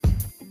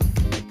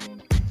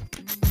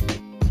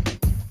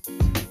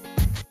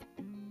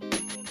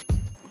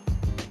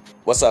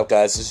What's up,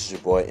 guys? This is your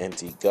boy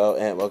MT Go,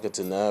 and welcome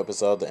to another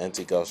episode of the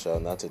MT Go Show.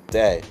 Now,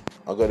 today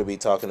I'm going to be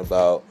talking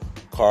about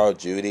Carl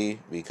Judie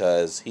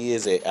because he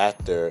is an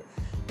actor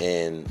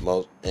in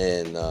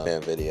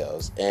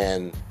videos,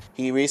 and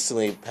he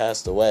recently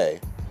passed away.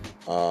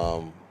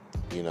 Dhar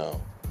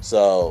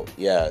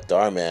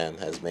Mann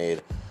has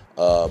made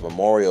a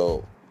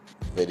memorial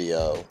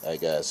video, I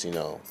guess.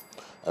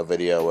 A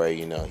video where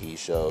he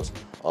shows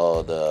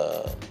all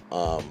the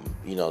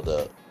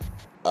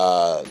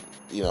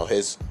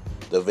his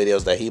the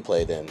videos that he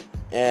played in.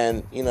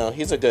 And,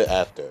 he's a good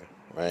actor,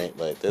 right?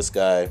 Like, this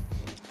guy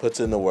puts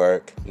in the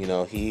work. He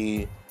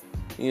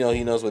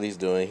knows what he's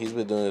doing. He's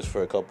been doing this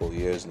for a couple of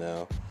years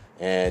now.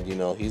 And,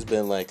 he's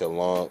been like a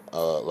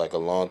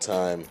long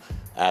time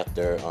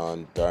actor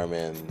on Dhar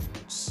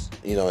Mann's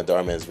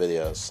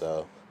videos.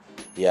 So,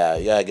 yeah,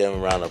 you gotta give him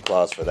a round of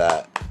applause for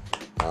that.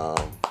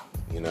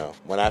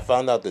 When I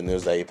found out the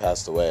news that he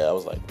passed away, I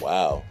was like,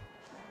 wow,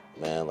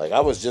 man. Like, I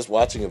was just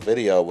watching a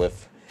video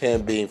with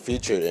him being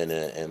featured in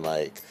it, and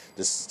like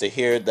just to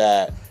hear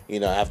that,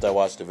 after I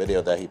watched the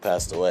video that he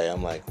passed away,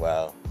 I'm like,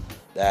 wow,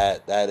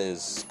 that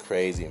is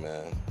crazy,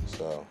 man.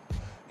 So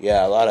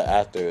yeah, a lot of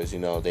actors,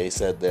 they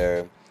said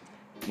they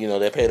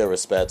paid their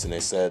respects, and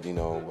they said,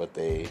 what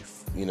they,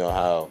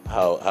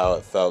 how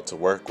it felt to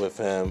work with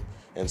him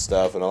and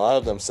stuff, and a lot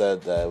of them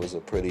said that it was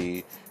a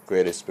pretty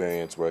great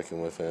experience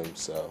working with him.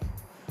 So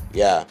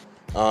yeah,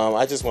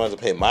 I just wanted to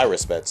pay my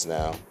respects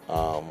now,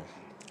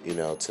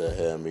 to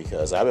him,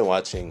 because I've been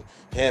watching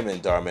him in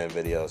Dhar Mann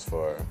videos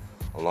for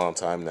a long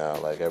time now,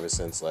 like ever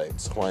since like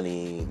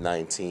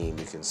 2019,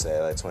 you can say,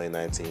 like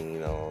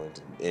 2019,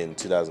 in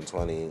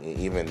 2020,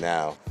 even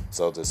now.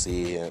 So to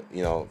see him,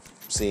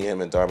 seeing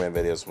him in Dhar Mann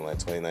videos from like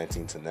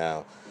 2019 to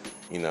now,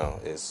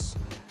 it's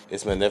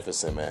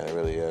magnificent, man. It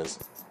really is.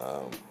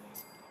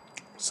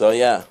 So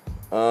yeah,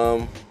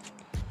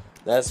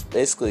 that's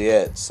basically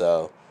it.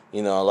 So, a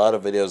lot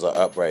of videos are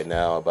up right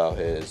now about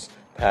his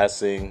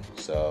passing.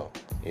 So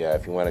yeah,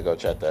 if you want to go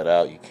check that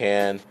out, you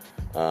can.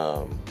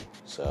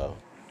 So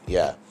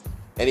yeah.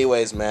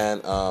 Anyways, man,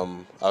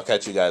 I'll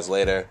catch you guys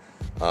later.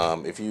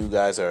 If you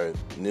guys are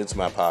new to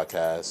my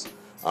podcast,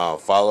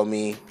 follow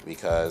me,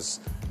 because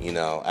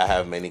I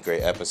have many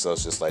great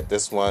episodes just like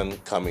this one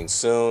coming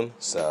soon.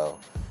 So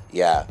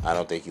yeah, I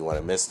don't think you want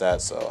to miss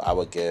that. So I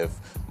would give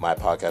my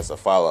podcast a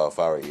follow if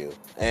I were you.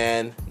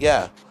 And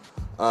yeah,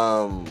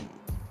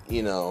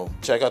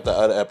 check out the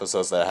other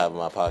episodes that I have on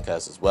my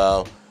podcast as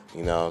well,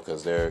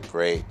 because they're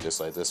great, just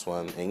like this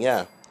one. And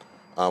yeah,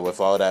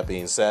 with all that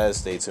being said,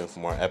 stay tuned for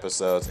more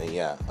episodes. And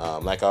yeah,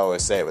 like I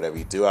always say, whatever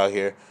you do out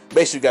here,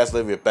 make sure you guys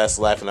live your best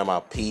life. And I'm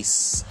out.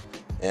 Peace.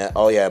 And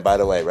oh yeah, by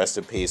the way, rest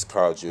in peace,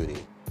 Carl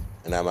Judie.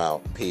 And I'm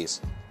out.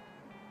 Peace.